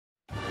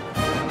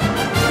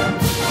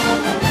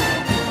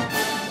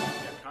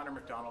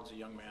McDonald's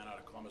a young man out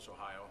of Columbus,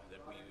 Ohio that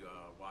we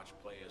watched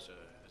play as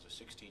a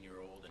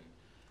 16-year-old, and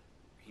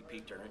he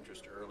piqued our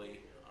interest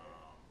early.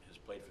 Has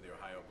played for the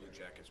Ohio Blue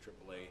Jackets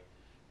AAA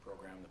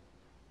program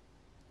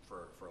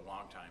for a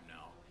long time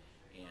now,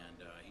 and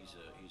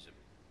he's a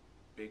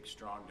big,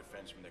 strong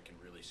defenseman that can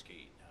really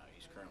skate.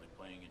 He's currently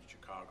playing in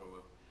Chicago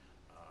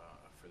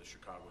for the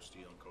Chicago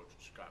Steel and Coach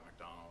Scott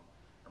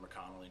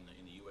McConnell in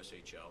the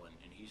USHL,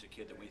 and he's a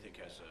kid that we think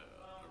has a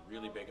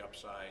really big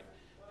upside,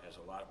 has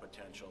a lot of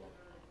potential.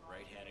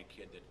 Right-handed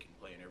kid that can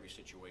play in every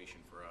situation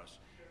for us.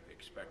 We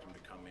expect him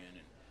to come in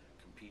and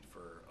compete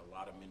for a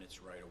lot of minutes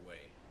right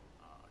away.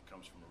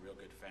 Comes from a real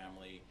good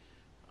family.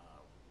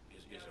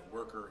 Is a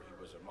worker. He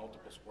was a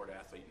multiple sport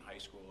athlete in high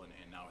school,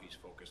 and now he's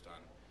focused on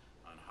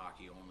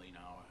hockey only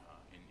now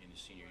in his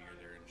senior year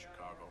there in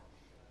Chicago.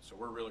 So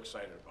we're real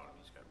excited about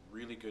him. He's got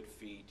really good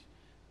feet,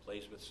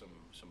 plays with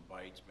some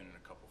bites, been in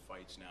a couple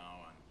fights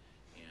now,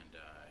 and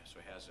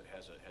so has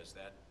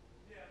that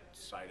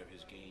side of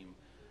his game.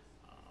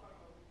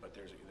 But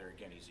there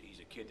again,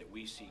 he's a kid that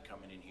we see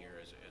coming in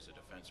here as a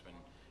defenseman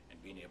and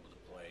being able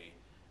to play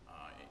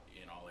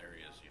in all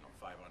areas,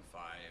 5-on-5,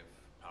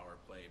 power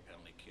play,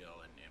 penalty kill,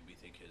 and we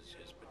think his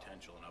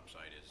potential and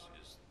upside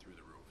is through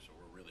the roof. So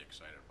we're really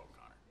excited about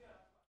Connor.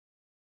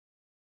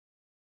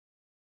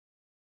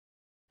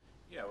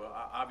 Yeah, well,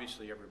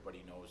 obviously everybody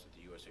knows that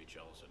the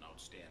USHL is an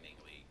outstanding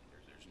league.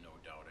 There's no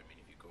doubt. I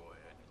mean, if you go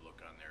ahead and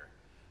look on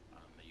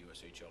the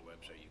USHL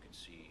website, you can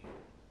see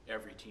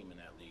every team in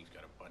that league's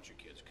got a bunch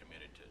of kids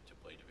committed to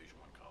play Division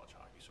I college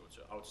hockey. So it's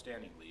an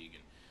outstanding league,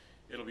 and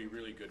it'll be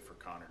really good for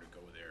Connor to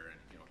go there. And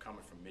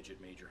coming from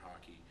midget major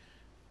hockey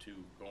to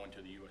going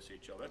to the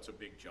USHL, that's a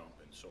big jump.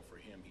 And so for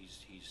him,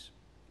 he's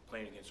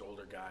playing against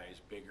older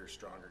guys, bigger,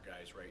 stronger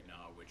guys right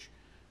now, which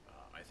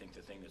I think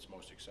the thing that's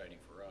most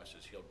exciting for us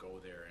is he'll go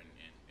there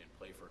and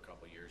play for a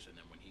couple of years, and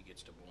then when he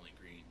gets to Bowling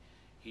Green,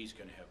 he's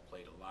going to have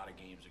played a lot of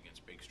games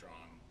against big,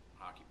 strong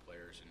hockey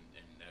players,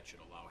 and that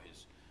should allow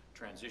his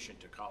transition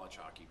to college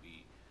hockey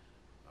be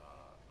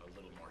a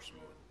little more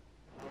smooth.